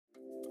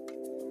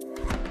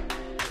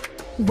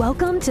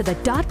Welcome to the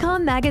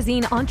DotCom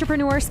Magazine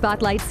Entrepreneur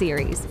Spotlight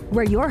Series,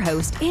 where your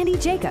host, Andy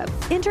Jacob,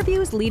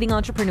 interviews leading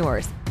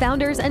entrepreneurs,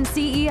 founders, and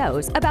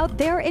CEOs about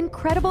their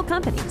incredible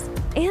companies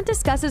and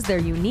discusses their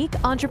unique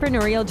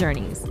entrepreneurial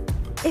journeys.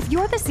 If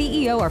you're the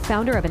CEO or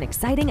founder of an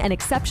exciting and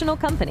exceptional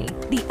company,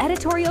 the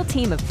editorial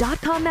team of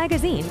DotCom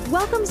Magazine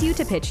welcomes you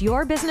to pitch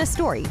your business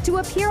story to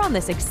appear on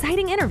this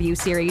exciting interview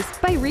series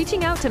by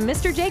reaching out to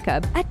Mr.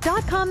 Jacob at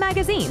DotCom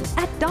Magazine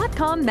at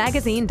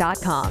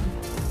dotcommagazine.com.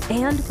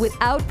 And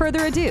without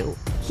further ado,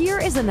 here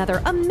is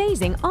another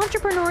amazing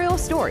entrepreneurial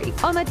story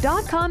on the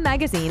DotCom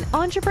Magazine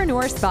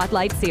Entrepreneur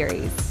Spotlight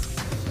Series.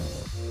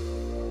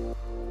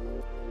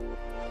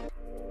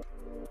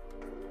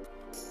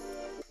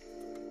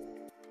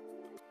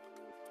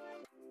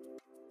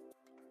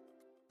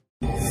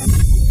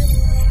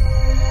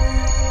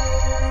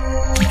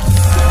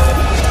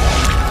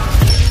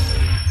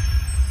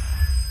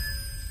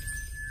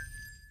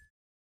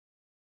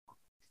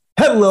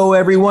 Hello,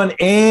 everyone.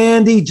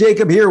 Andy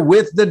Jacob here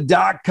with the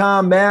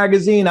DotCom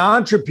Magazine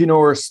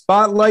Entrepreneur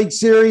Spotlight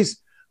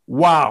Series.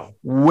 Wow.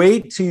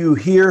 Wait till you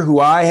hear who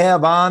I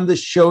have on the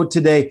show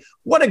today.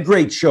 What a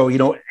great show. You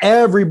know,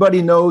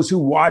 everybody knows who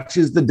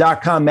watches the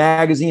DotCom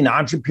Magazine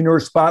Entrepreneur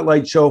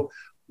Spotlight Show.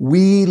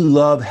 We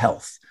love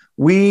health.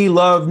 We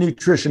love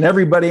nutrition.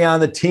 Everybody on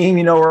the team,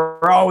 you know,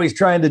 we're always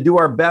trying to do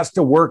our best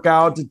to work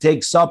out, to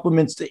take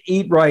supplements, to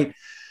eat right.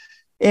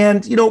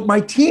 And, you know, my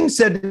team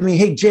said to me,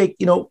 hey, Jake,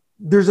 you know,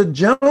 there's a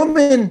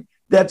gentleman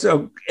that's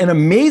an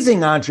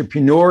amazing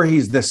entrepreneur.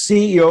 He's the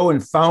CEO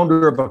and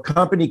founder of a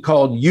company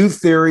called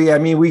Youtheory. I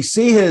mean, we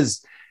see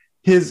his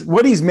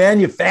what he's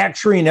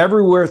manufacturing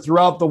everywhere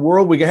throughout the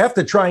world. We have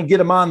to try and get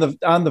him on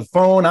the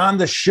phone, on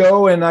the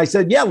show. And I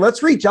said, yeah,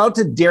 let's reach out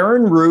to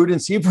Darren Rood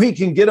and see if we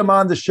can get him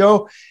on the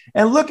show.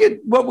 And look at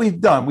what we've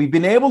done. We've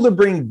been able to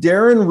bring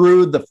Darren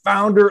Rood, the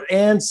founder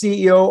and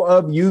CEO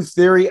of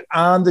Youtheory,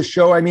 on the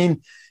show. I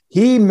mean,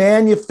 he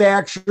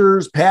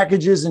manufactures,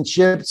 packages, and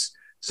ships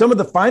some of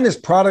the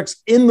finest products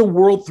in the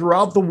world,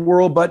 throughout the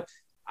world. But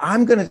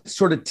I'm going to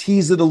sort of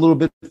tease it a little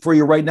bit for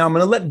you right now. I'm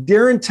going to let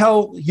Darren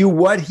tell you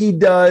what he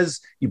does.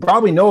 You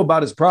probably know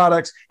about his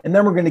products, and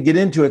then we're going to get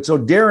into it. So,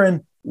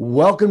 Darren,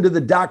 welcome to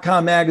the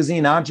DotCom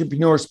Magazine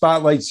Entrepreneur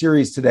Spotlight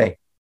Series today.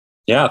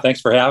 Yeah,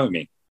 thanks for having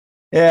me.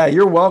 Yeah,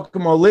 you're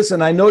welcome. Well,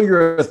 listen, I know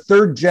you're a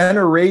third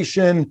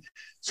generation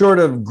sort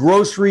of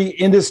grocery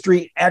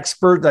industry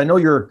expert. I know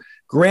you're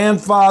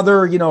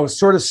grandfather, you know,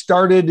 sort of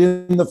started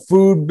in the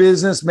food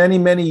business many,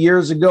 many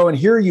years ago. And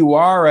here you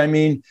are. I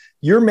mean,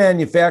 you're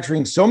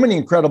manufacturing so many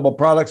incredible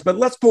products, but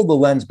let's pull the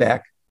lens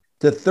back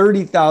to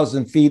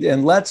 30,000 feet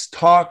and let's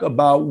talk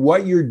about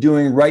what you're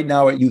doing right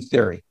now at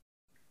Youtheory.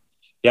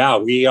 Yeah,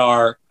 we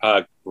are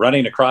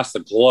running across the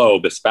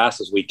globe as fast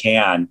as we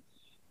can,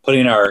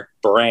 putting our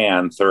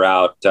brand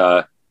throughout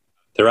the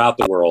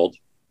world.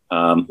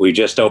 We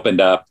just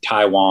opened up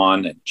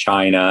Taiwan and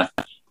China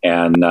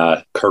and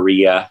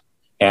Korea.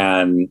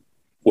 And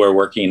we're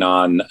working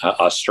on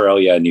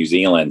Australia and New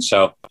Zealand.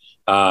 So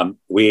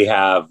we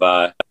have,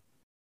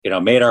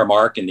 made our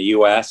mark in the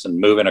U.S. and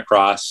moving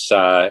across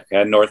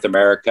and North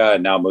America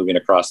and now moving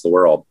across the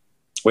world.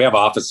 We have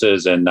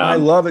offices in... I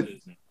love it.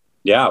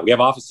 Yeah, we have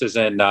offices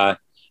in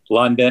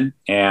London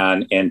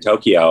and in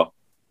Tokyo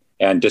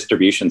and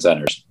distribution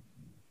centers.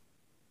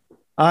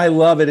 I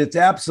love it. It's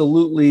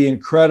absolutely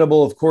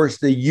incredible. Of course,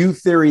 the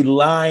Youtheory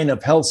line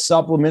of health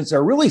supplements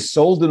are really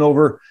sold in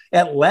over,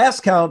 at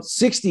last count,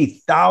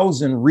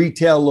 60,000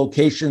 retail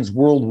locations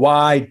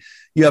worldwide.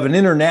 You have an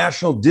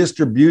international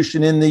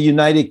distribution in the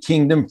United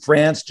Kingdom,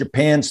 France,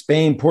 Japan,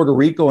 Spain, Puerto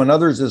Rico, and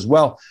others as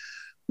well.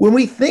 When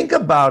we think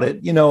about it,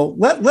 you know,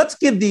 let's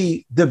give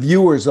the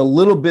viewers a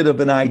little bit of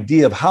an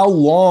idea of how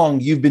long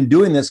you've been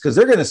doing this, because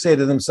they're going to say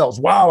to themselves,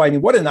 wow, I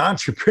mean, what an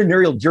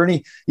entrepreneurial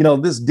journey. You know,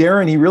 this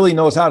Darren, he really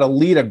knows how to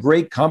lead a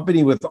great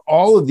company with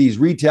all of these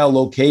retail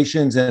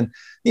locations. And,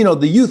 you know,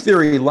 the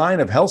Youtheory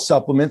line of health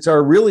supplements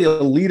are really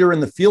a leader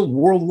in the field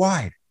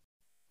worldwide.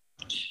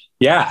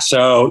 Yeah,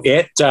 so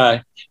it's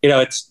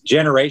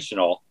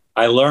generational.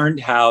 I learned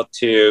how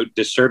to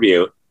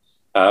distribute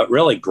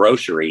really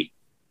grocery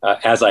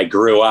as I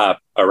grew up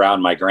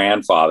around my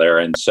grandfather.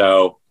 And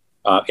so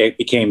it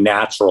became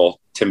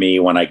natural to me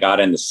when I got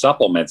in the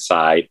supplement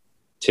side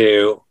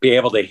to be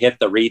able to hit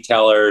the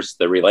retailers,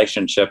 the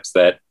relationships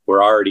that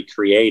were already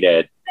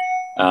created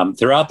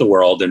throughout the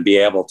world and be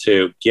able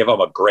to give them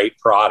a great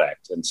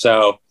product. And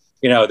so,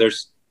 you know,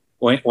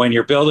 when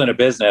you're building a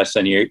business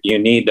and you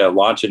need to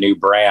launch a new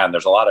brand,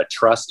 there's a lot of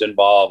trust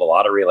involved, a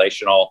lot of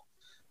relational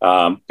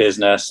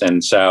business.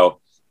 And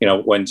so, you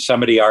know, when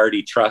somebody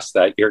already trusts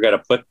that you're going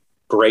to put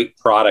great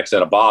products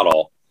in a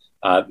bottle,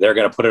 they're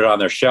going to put it on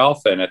their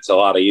shelf, and it's a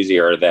lot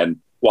easier than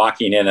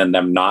walking in and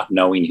them not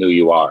knowing who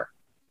you are.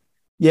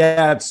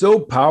 Yeah, it's so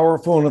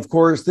powerful. And of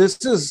course,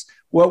 this is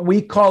what we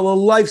call a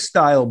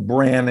lifestyle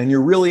brand, and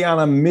you're really on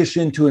a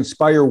mission to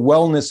inspire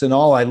wellness and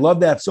all. I love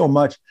that so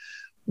much.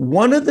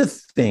 One of the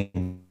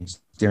things,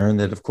 Darren,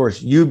 that of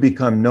course you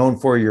become known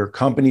for, your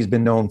company's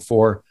been known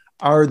for,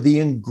 are the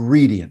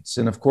ingredients.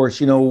 And of course,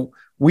 you know,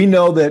 we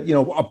know that,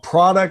 a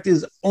product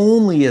is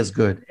only as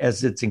good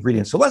as its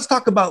ingredients. So let's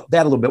talk about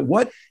that a little bit.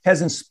 What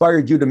has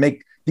inspired you to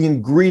make the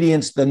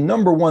ingredients the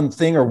number one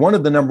thing, or one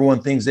of the number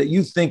one things that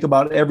you think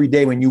about every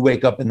day when you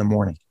wake up in the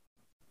morning?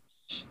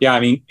 Yeah, I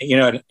mean,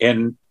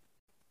 in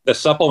the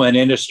supplement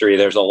industry,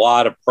 there's a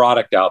lot of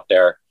product out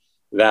there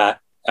that,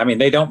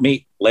 they don't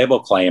meet label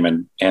claim,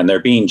 and they're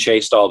being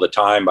chased all the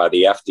time by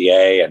the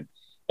FDA and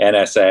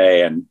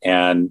NSA.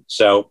 And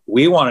so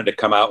we wanted to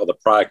come out with a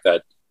product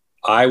that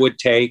I would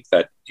take,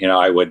 that,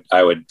 I would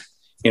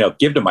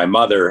give to my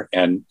mother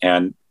and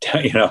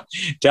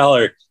tell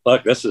her,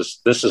 look, this is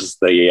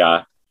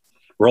the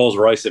Rolls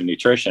Royce of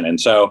nutrition. And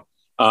so,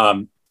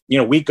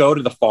 we go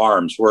to the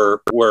farms.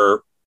 We're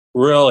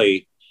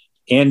really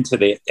into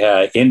the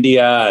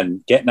India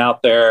and getting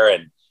out there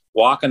and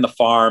walking the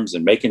farms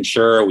and making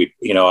sure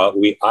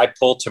I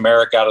pull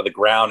turmeric out of the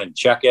ground and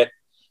check it.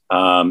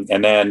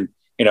 And then,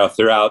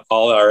 throughout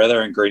all our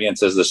other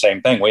ingredients is the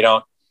same thing. We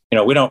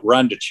don't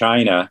run to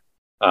China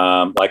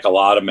like a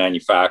lot of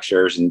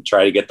manufacturers and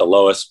try to get the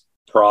lowest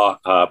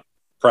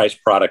price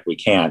product we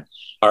can.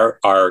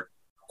 Our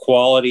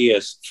quality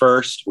is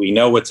first. We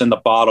know what's in the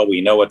bottle.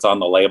 We know what's on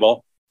the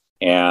label.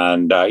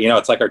 And,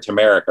 it's like our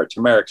turmeric. Our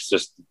turmeric's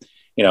just,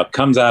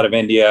 comes out of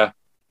India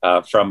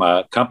from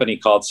a company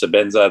called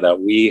Sabinza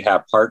that we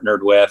have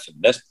partnered with.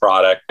 And this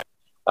product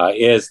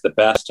is the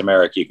best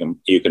turmeric you can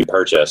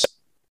purchase.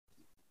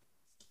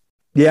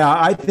 Yeah,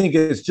 I think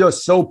it's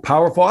just so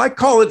powerful. I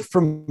call it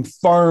from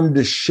farm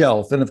to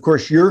shelf. And of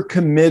course, you're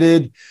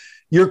committed.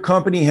 Your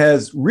company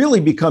has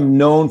really become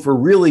known for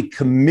really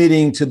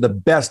committing to the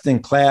best in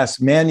class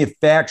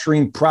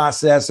manufacturing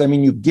process.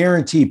 You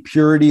guarantee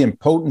purity and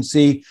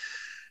potency.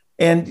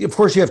 And of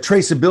course, you have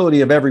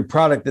traceability of every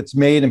product that's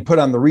made and put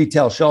on the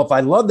retail shelf. I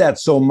love that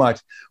so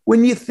much.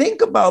 When you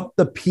think about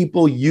the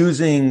people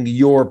using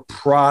your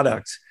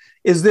product,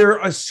 is there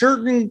a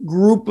certain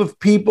group of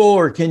people,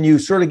 or can you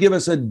sort of give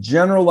us a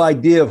general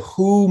idea of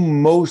who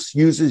most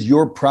uses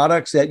your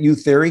products at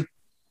Youtheory?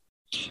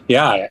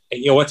 Yeah.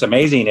 What's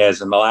amazing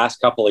is in the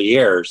last couple of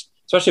years,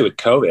 especially with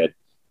COVID,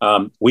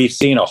 we've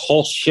seen a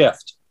whole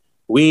shift.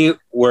 We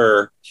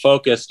were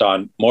focused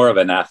on more of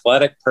an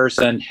athletic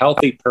person,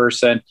 healthy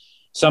person,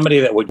 somebody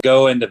that would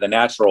go into the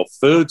natural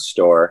food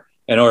store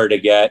in order to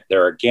get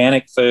their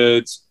organic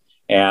foods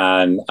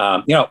and,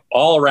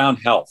 all around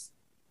health.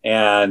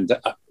 And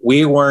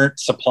we weren't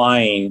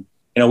supplying,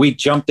 we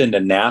jumped into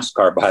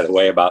NASCAR, by the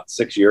way, about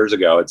 6 years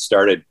ago. It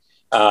started,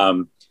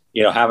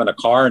 having a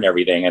car and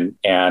everything.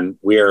 And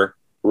we're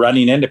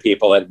running into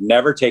people that had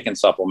never taken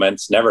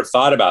supplements, never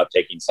thought about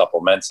taking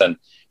supplements. And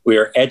we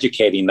were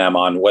educating them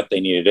on what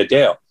they needed to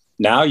do.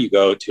 Now you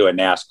go to a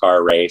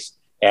NASCAR race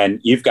and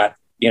you've got,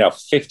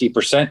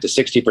 50% to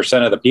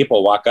 60% of the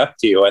people walk up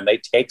to you and they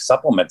take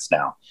supplements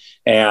now.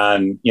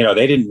 And,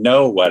 they didn't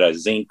know what a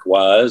zinc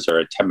was, or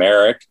a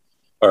turmeric,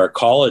 or a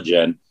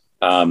collagen.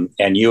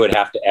 And you would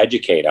have to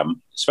educate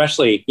them,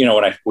 especially,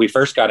 when we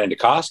first got into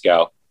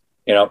Costco,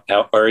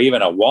 or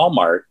even a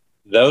Walmart.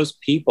 Those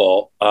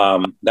people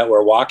that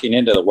were walking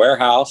into the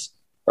warehouse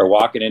or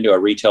walking into a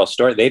retail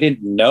store, they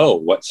didn't know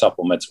what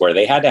supplements were.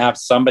 They had to have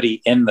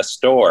somebody in the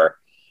store,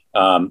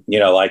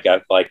 like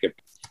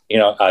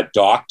a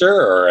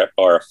doctor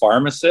or a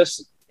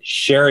pharmacist,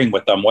 sharing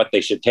with them what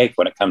they should take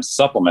when it comes to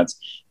supplements.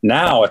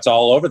 Now it's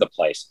all over the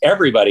place.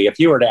 Everybody, if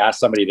you were to ask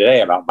somebody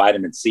today about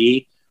vitamin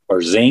C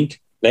or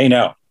zinc, they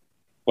know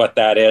what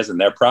that is, and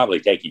they're probably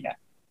taking it.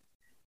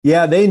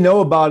 Yeah, they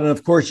know about it. And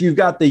of course, you've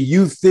got the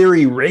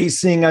Youtheory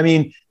racing.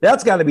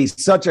 That's got to be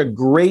such a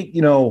great,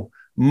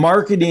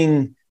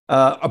 marketing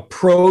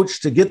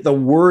approach to get the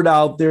word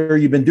out there.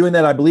 You've been doing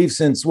that, I believe,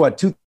 since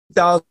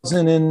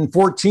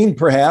 2014,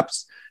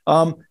 perhaps.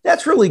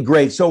 That's really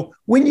great. So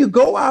when you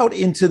go out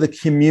into the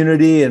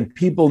community and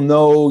people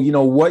know,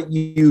 what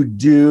you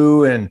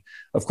do, and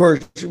of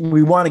course,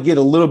 we want to get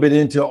a little bit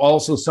into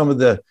also some of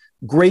the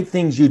great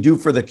things you do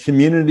for the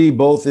community,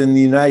 both in the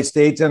United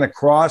States and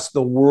across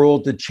the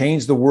world, to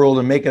change the world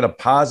and make it a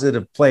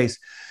positive place.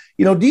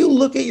 Do you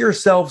look at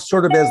yourself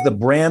sort of as the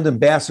brand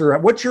ambassador?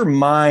 What's your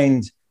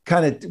mind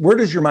where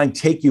does your mind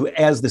take you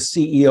as the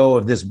CEO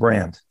of this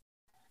brand?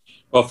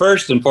 Well,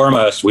 first and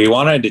foremost, we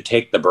wanted to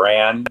take the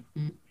brand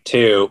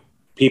to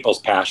people's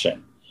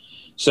passion.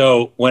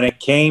 So when it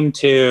came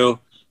to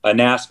a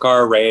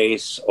NASCAR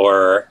race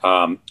or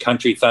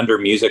Country Thunder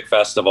Music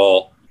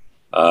Festival,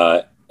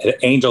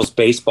 Angels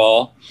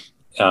baseball,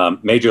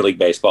 Major League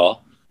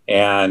Baseball,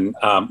 and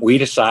we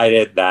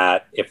decided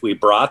that if we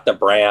brought the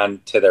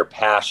brand to their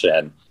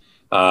passion,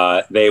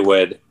 they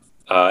would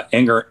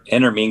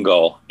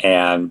intermingle,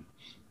 and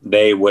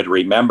they would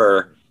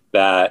remember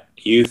that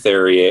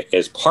Youtheory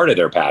is part of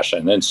their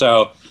passion. And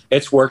so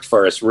it's worked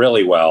for us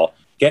really well,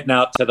 getting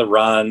out to the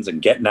runs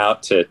and getting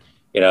out to,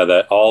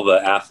 all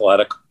the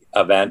athletic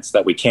events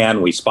that we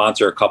can. We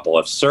sponsor a couple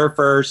of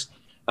surfers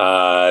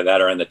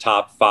that are in the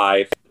top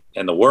 5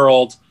 in the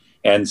world.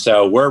 And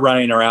so we're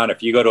running around.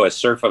 If you go to a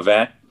surf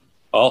event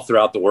all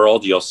throughout the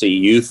world, you'll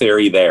see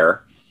Youtheory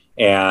there.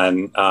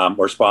 And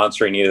we're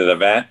sponsoring either the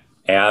event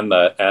and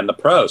the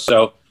pros.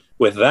 So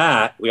with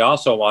that, we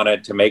also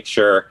wanted to make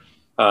sure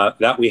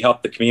that we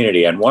helped the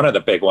community. And one of the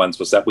big ones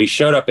was that we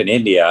showed up in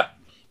India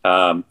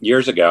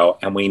years ago,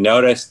 and we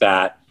noticed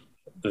that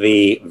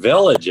the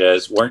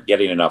villages weren't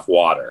getting enough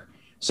water.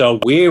 So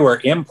we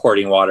were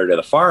importing water to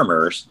the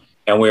farmers,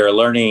 and we were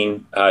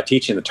learning,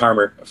 teaching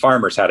the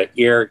farmers how to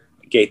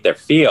irrigate their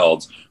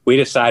fields. We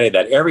decided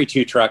that every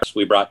 2 trucks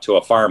we brought to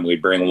a farm,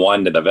 we'd bring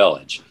 1 to the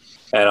village.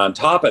 And on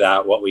top of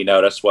that, what we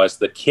noticed was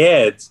the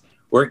kids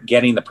weren't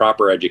getting the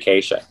proper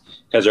education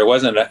because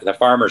the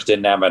farmers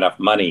didn't have enough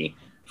money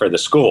for the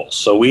schools.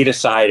 So we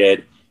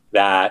decided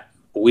that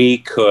we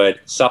could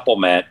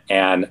supplement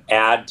and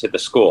add to the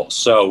schools.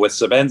 So with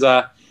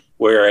Sabenza,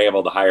 we were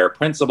able to hire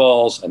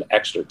principals, an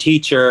extra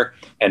teacher,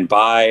 and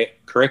buy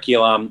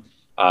curriculum.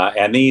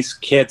 And these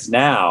kids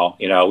now,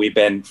 we've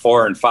been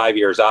 4 and 5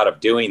 years out of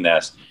doing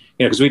this,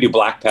 because we do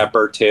black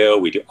pepper too.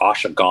 We do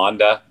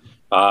ashwagandha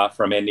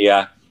from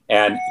India.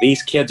 And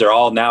these kids are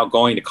all now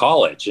going to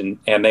college, and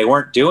they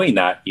weren't doing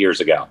that years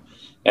ago.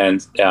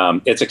 And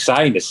it's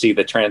exciting to see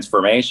the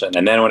transformation.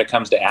 And then when it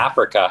comes to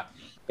Africa,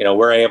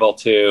 we're able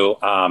to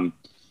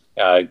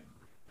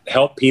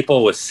help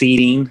people with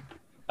seeding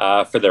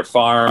for their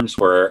farms.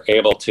 We're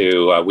able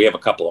to, we have a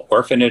couple of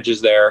orphanages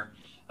there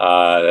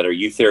that are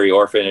Youtheory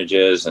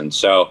orphanages. And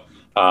so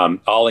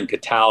all in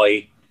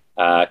Kitale,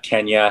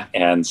 Kenya.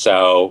 And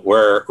so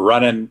we're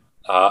running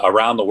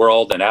around the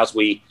world. And as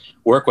we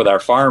work with our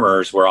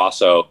farmers, we're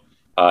also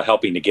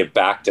helping to give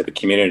back to the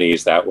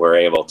communities that we're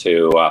able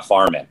to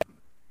farm in.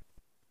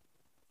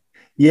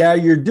 Yeah,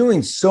 you're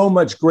doing so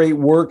much great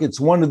work. It's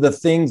one of the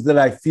things that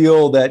I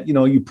feel that,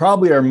 you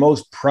probably are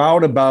most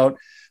proud about.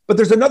 But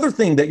there's another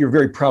thing that you're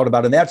very proud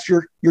about, and that's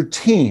your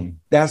team.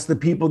 That's the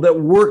people that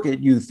work at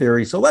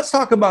Youtheory. So let's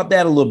talk about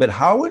that a little bit.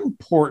 How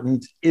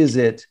important is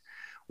it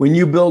when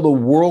you build a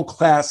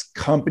world-class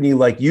company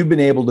like you've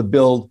been able to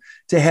build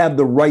to have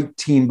the right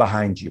team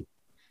behind you?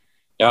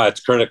 Yeah,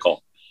 it's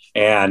critical.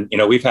 And,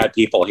 we've had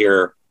people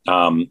here,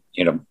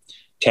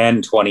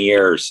 10, 20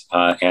 years.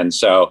 And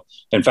so,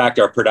 in fact,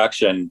 our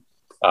production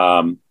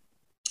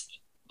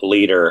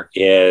leader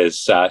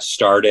is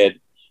started,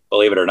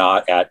 believe it or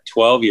not, at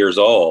 12 years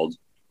old.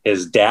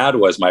 His dad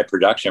was my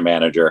production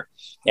manager,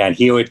 and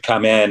he would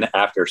come in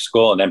after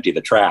school and empty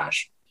the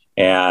trash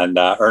and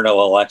earn a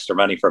little extra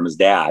money from his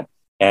dad.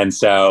 And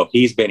so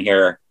he's been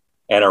here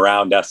and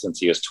around us since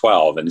he was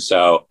 12. And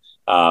so,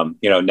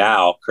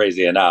 now,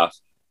 crazy enough,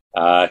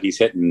 he's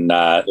hitting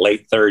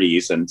late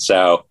 30s. And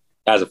so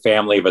has a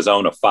family of his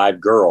own of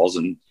 5 girls.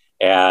 And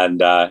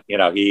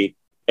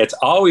it's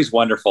always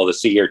wonderful to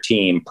see your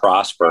team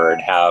prosper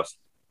and have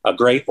a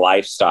great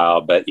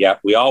lifestyle. But yeah,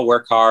 we all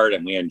work hard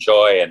and we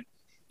enjoy, and,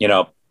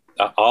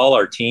 all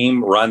our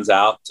team runs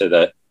out to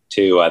the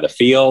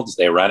fields.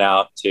 They run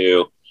out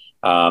to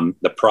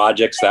the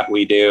projects that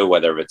we do,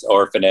 whether it's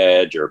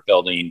orphanage or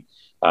building,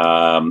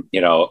 a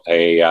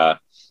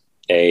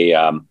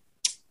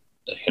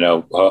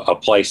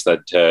place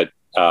that,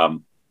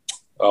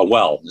 a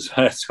well,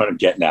 that's what I'm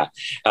getting at.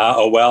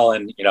 A well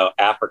in,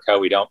 Africa.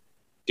 We don't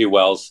do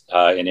wells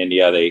in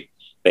India.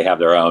 They have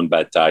their own,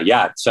 but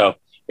so,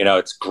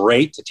 it's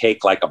great to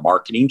take like a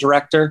marketing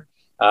director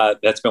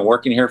that's been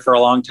working here for a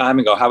long time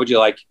and go, how would you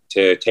like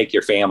to take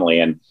your family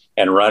and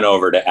run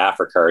over to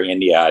Africa or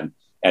India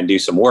and do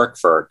some work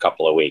for a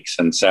couple of weeks?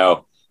 And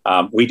so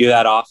we do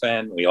that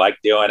often. We like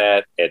doing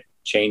it. It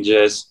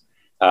changes,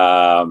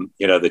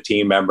 the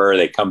team member,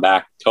 they come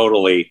back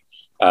totally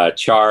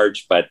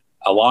charged. But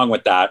along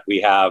with that,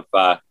 we have,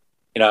 our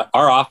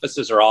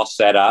offices are all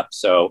set up.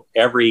 So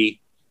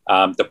every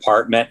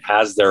department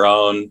has their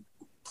own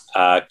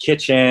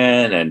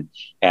kitchen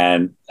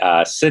and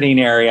sitting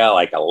area,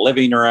 like a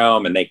living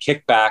room, and they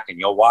kick back and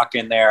you'll walk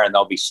in there and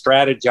they'll be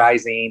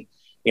strategizing.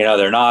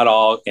 They're not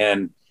all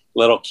in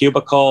little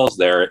cubicles.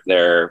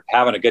 They're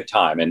having a good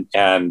time.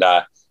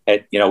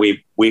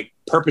 We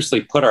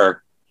purposely put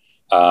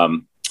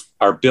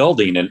our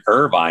building in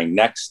Irvine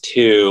next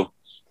to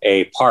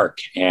a park,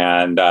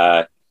 and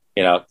they're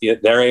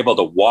able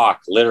to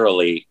walk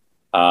literally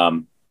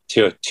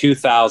to a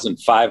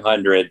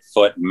 2,500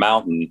 foot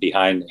mountain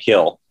behind a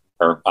hill,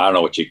 or I don't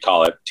know what you'd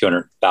call it,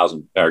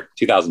 200,000 or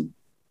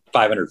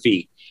 2,500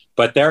 feet,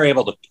 but they're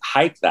able to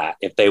hike that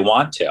if they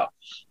want to,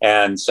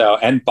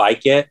 and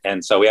bike it.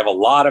 And so we have a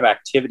lot of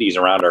activities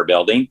around our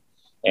building,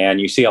 and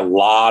you see a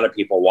lot of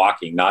people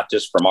walking, not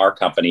just from our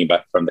company,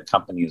 but from the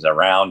companies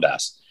around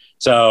us.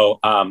 So,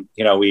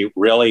 we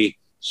really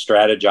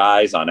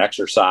strategize on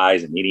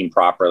exercise and eating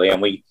properly.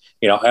 And we,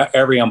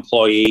 every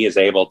employee is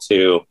able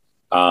to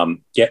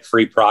get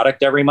free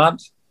product every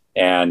month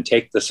and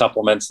take the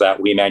supplements that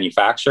we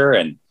manufacture.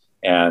 And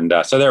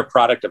so they're a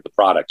product of the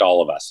product,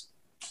 all of us.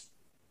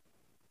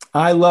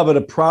 I love it.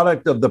 A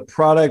product of the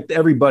product.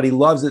 Everybody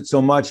loves it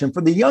so much. And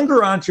for the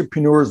younger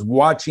entrepreneurs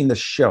watching the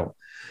show,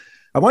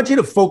 I want you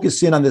to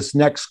focus in on this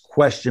next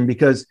question,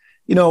 because,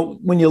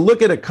 when you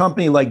look at a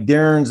company like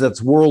Darren's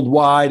that's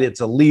worldwide, it's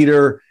a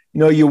leader,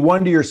 you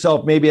wonder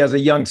yourself, maybe as a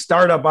young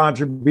startup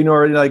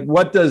entrepreneur, like,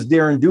 what does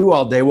Darren do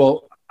all day?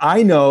 Well,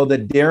 I know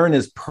that Darren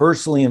is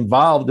personally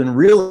involved in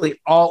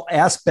really all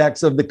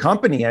aspects of the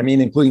company. I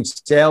mean, including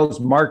sales,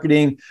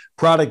 marketing,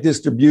 product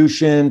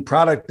distribution,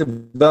 product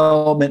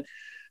development.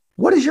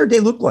 What does your day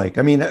look like?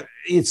 I mean,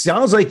 it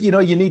sounds like, you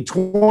need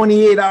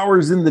 28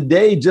 hours in the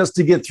day just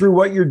to get through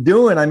what you're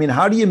doing. I mean,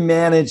 how do you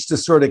manage to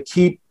sort of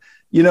keep,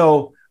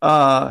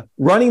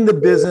 running the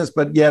business,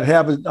 but yet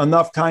have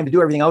enough time to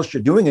do everything else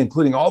you're doing,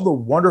 including all the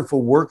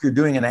wonderful work you're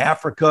doing in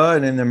Africa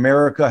and in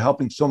America,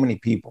 helping so many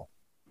people?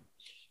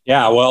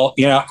 Yeah, well,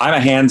 I'm a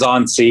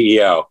hands-on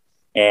CEO,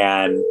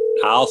 and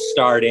I'll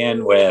start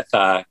in with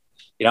my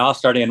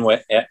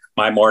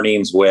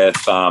mornings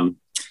with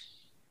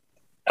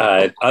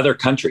other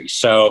countries.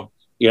 So,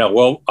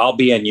 I'll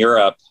be in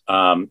Europe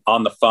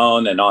on the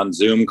phone and on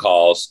Zoom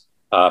calls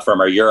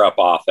from our Europe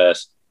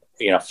office,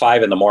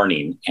 5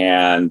 a.m.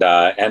 And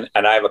I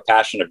have a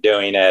passion of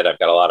doing it. I've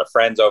got a lot of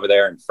friends over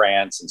there in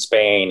France and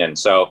Spain. And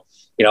so,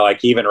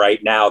 like even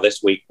right now,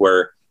 this week,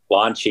 we're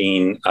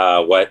launching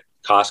what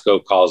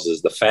Costco calls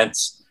is the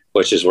fence,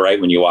 which is right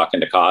when you walk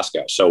into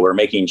Costco. So we're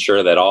making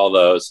sure that all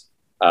those,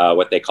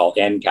 what they call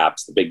end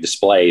caps, the big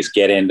displays,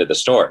 get into the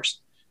stores.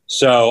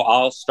 So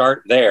I'll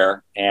start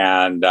there,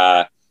 and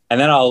then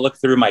I'll look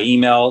through my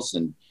emails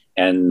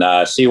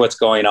and see what's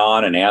going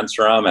on and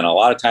answer them. And a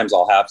lot of times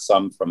I'll have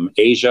some from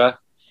Asia,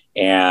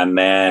 and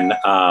then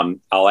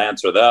I'll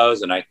answer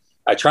those. And I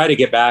try to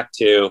get back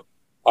to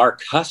our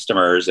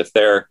customers if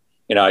they're,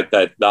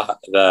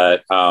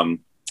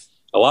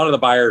 a lot of the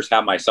buyers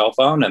have my cell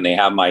phone and they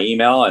have my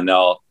email, and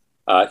they'll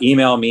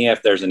email me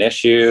if there's an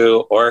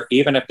issue, or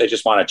even if they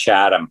just want to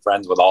chat. I'm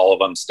friends with all of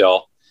them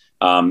still.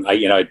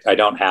 I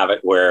don't have it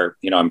where,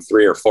 I'm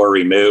 3 or 4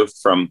 removed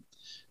from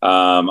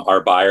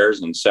our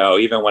buyers. And so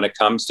even when it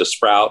comes to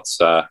Sprouts,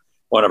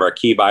 one of our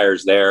key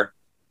buyers there,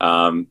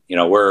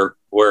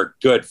 we're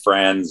good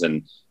friends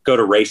and go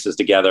to races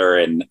together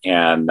and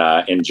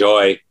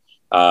enjoy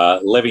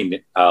living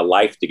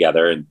life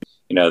together. And,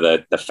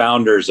 the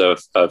founders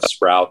of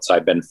Sprouts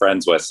I've been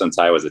friends with since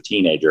I was a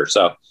teenager.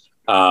 So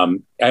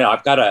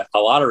I've got a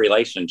lot of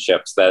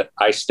relationships that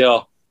I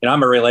still,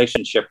 I'm a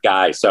relationship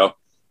guy. So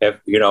if,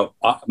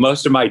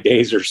 most of my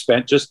days are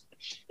spent just,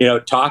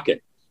 talking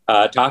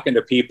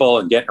to people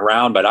and getting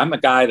around. But I'm a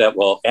guy that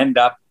will end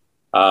up,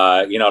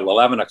 at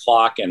 11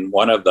 o'clock in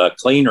one of the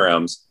clean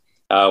rooms,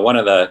 one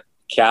of the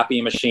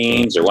cappy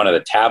machines or one of the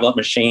tablet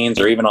machines,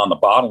 or even on the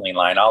bottling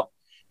line. I'll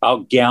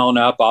gown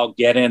up, I'll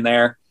get in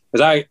there.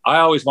 Because I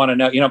always want to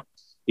know,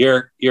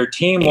 your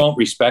team won't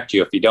respect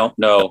you if you don't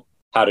know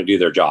how to do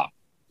their job.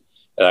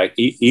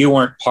 You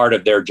weren't part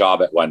of their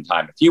job at one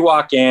time. If you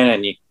walk in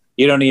and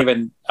you don't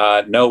even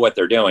know what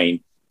they're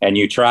doing, and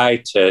you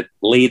try to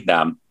lead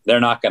them, they're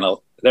not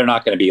going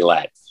to be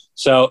led.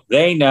 So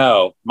they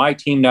know, my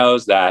team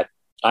knows that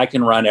I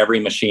can run every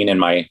machine in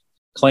my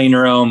clean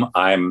room.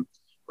 I'm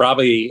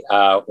probably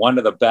one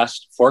of the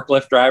best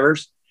forklift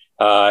drivers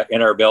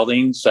in our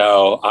building.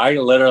 So I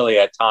literally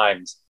at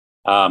times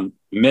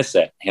miss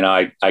it.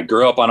 I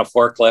grew up on a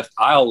forklift.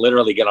 I'll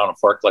literally get on a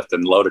forklift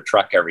and load a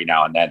truck every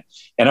now and then.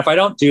 And if I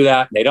don't do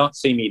that, and they don't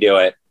see me do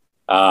it,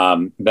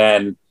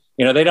 then,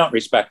 they don't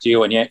respect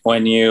you. And yet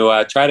when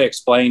you try to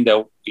explain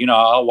to,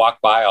 I'll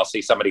walk by, I'll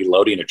see somebody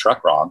loading a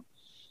truck wrong.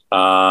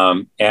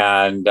 I'll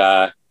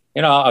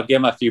give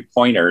him a few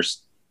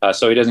pointers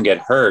so he doesn't get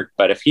hurt.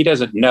 But if he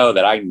doesn't know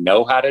that I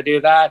know how to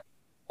do that,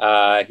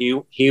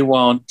 he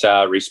won't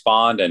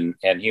respond,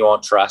 and he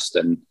won't trust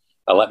and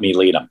let me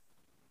lead him.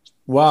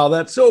 Wow,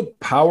 that's so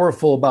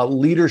powerful about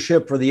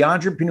leadership. For the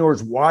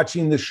entrepreneurs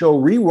watching the show,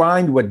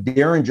 rewind what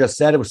Darren just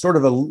said. It was sort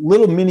of a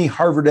little mini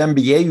Harvard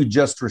MBA you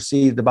just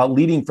received about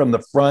leading from the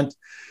front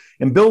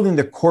and building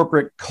the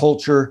corporate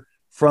culture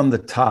from the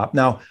top.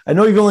 Now, I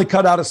know you've only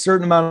cut out a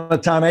certain amount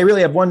of time. I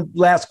really have one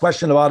last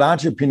question about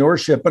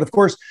entrepreneurship. But of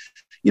course,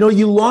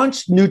 you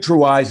launched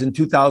Nutrawise in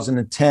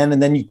 2010,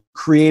 and then you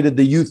created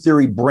the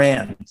Youtheory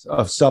brand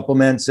of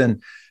supplements.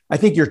 And I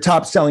think your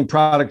top selling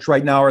products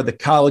right now are the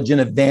Collagen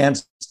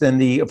Advanced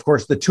and of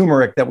course, the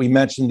turmeric that we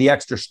mentioned, the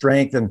extra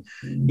strength. And,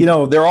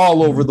 they're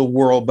all over the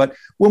world. But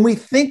when we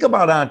think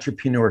about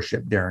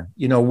entrepreneurship, Darren,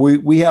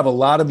 we have a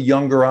lot of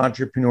younger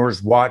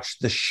entrepreneurs watch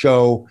the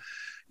show.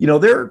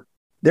 They're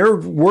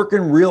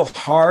working real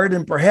hard,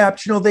 and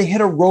perhaps, they hit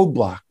a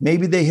roadblock.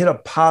 Maybe they hit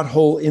a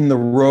pothole in the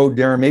road,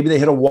 Darren. Maybe they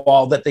hit a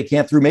wall that they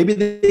can't through. Maybe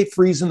they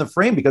freeze in the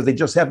frame because they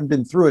just haven't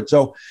been through it.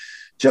 So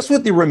just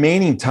with the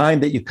remaining time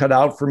that you cut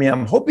out for me,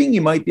 I'm hoping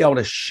you might be able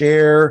to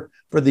share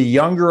for the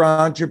younger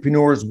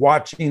entrepreneurs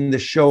watching the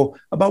show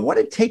about what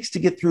it takes to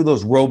get through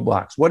those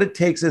roadblocks, what it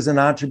takes as an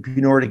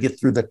entrepreneur to get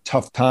through the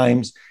tough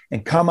times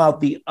and come out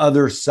the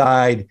other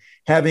side,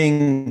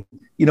 having,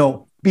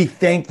 be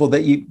thankful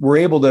that you were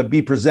able to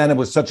be presented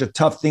with such a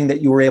tough thing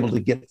that you were able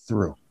to get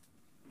through.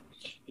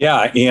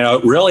 Yeah,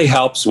 it really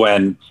helps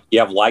when you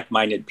have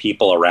like-minded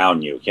people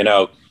around you.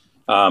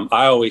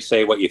 I always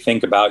say what you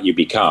think about, you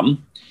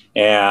become.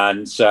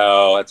 And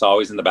so it's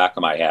always in the back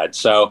of my head.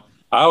 So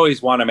I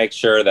always want to make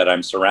sure that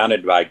I'm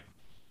surrounded by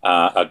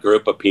a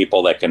group of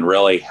people that can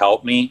really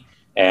help me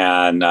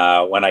And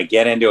when I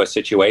get into a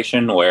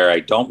situation where I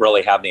don't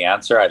really have the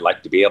answer, I'd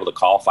like to be able to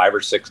call 5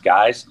 or 6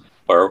 guys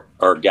or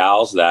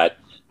gals that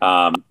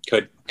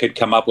could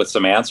come up with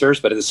some answers.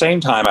 But at the same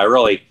time, I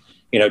really,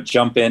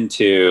 jump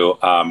into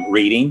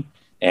reading.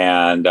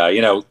 And,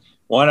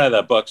 one of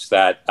the books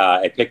that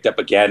I picked up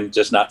again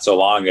just not so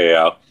long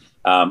ago,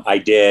 I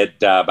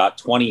did about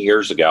 20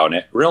 years ago, and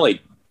it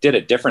really did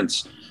a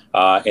difference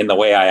in the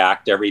way I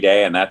act every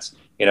day. And that's,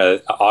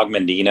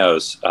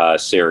 Ogmandino's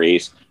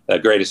series, The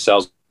Greatest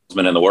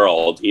Salesman in the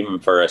World, even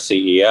for a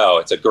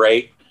CEO. It's a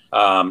great,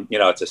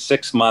 it's a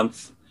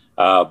 6-month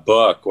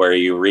book where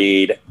you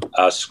read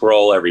a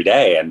scroll every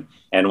day.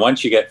 And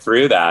once you get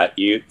through that,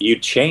 you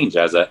change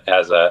as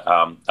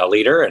a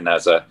leader and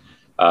as a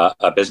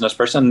business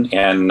person,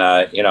 and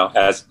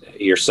as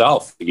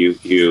yourself, you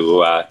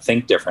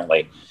think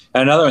differently.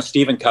 And another one,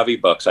 Stephen Covey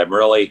books. I'm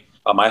really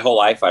my whole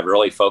life I've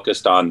really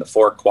focused on the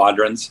 4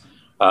 quadrants,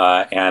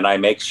 and I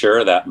make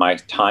sure that my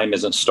time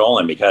isn't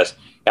stolen, because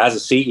as a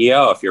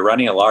CEO, if you're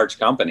running a large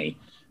company,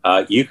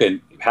 you can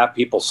have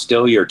people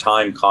steal your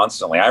time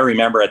constantly. I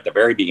remember at the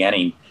very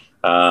beginning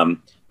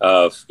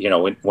of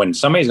when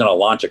somebody's going to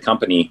launch a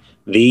company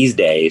these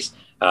days,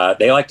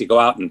 they like to go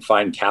out and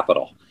find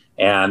capital.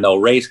 And they'll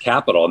raise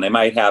capital, and they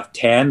might have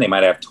 10, they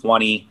might have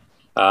 20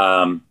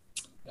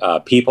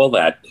 people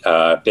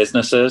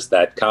businesses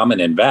that come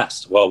and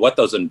invest. Well, what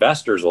those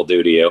investors will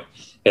do to you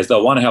is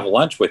they'll want to have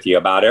lunch with you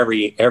about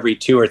every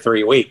 2 or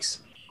 3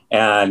 weeks.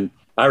 And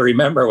I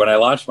remember when I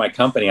launched my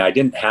company, I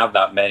didn't have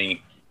that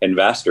many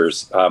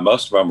investors.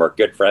 Most of them were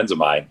good friends of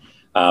mine.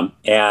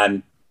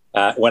 And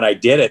when I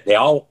did it, they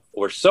all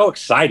were so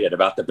excited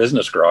about the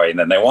business growing,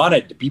 and they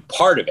wanted to be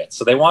part of it.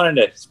 So they wanted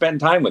to spend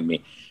time with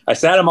me. I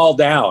sat them all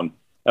down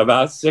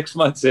about 6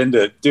 months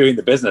into doing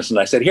the business, and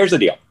I said, here's the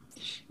deal.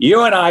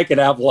 You and I could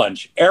have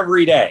lunch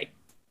every day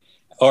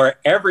or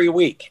every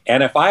week.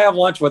 And if I have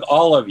lunch with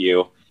all of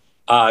you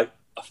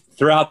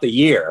throughout the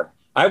year,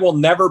 I will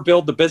never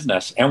build the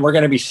business. And we're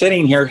going to be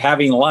sitting here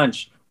having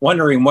lunch,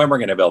 wondering when we're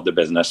going to build the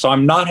business. So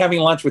I'm not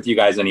having lunch with you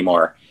guys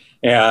anymore.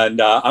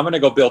 And I'm going to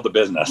go build the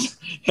business.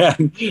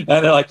 And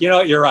they're like,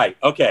 you're right.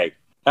 Okay,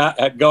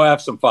 go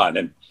have some fun.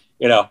 And,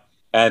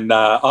 and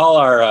all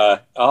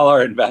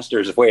our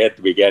investors way at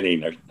the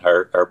beginning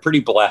are pretty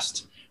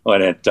blessed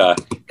when it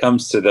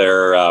comes to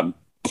their,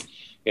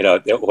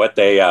 what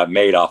they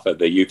made off of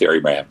the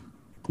Youtheory brand.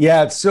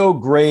 Yeah, it's so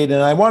great.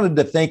 And I wanted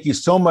to thank you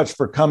so much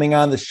for coming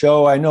on the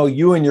show. I know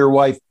you and your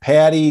wife,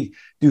 Patty,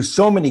 do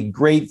so many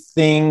great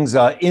things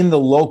in the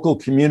local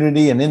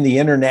community and in the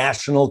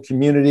international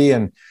community.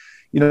 And,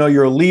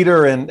 you're a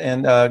leader,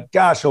 and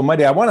gosh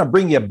almighty, I want to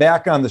bring you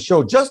back on the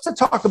show just to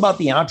talk about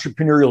the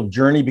entrepreneurial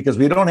journey, because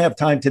we don't have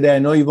time today. I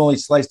know you've only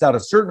sliced out a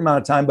certain amount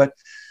of time, but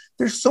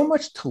there's so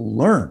much to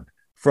learn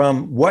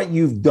from what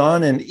you've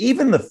done. And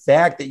even the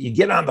fact that you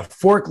get on the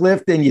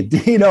forklift and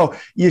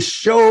you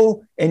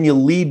show and you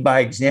lead by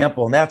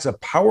example. And that's a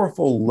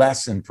powerful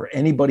lesson for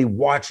anybody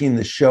watching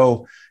the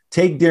show.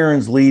 Take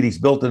Darren's lead. He's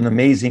built an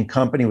amazing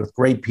company with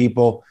great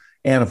people.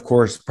 And of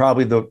course,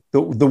 probably the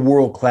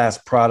world-class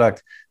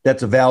product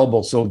that's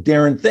available. So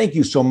Darren, thank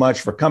you so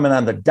much for coming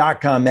on the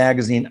 .com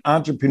Magazine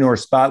Entrepreneur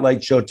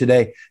Spotlight Show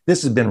today.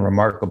 This has been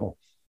remarkable.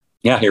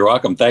 Yeah, you're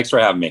welcome. Thanks for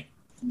having me.